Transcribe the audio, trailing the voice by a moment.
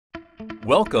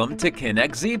Welcome to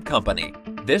KineXib Company.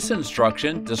 This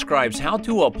instruction describes how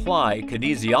to apply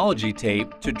kinesiology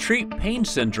tape to treat pain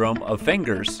syndrome of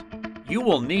fingers. You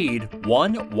will need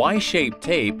one Y-shaped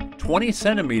tape 20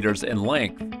 centimeters in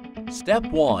length. Step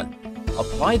 1.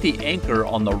 Apply the anchor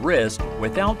on the wrist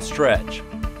without stretch.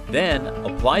 Then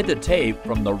apply the tape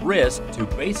from the wrist to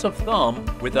base of thumb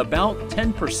with about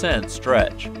 10%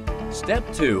 stretch.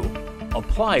 Step 2.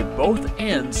 Apply both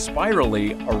ends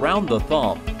spirally around the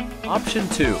thumb. Option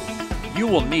 2. You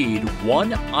will need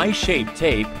one I-shaped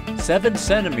tape 7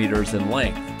 centimeters in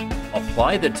length.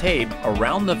 Apply the tape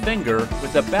around the finger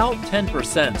with about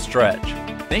 10% stretch.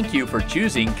 Thank you for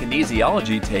choosing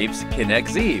Kinesiology Tape's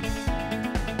KineXib.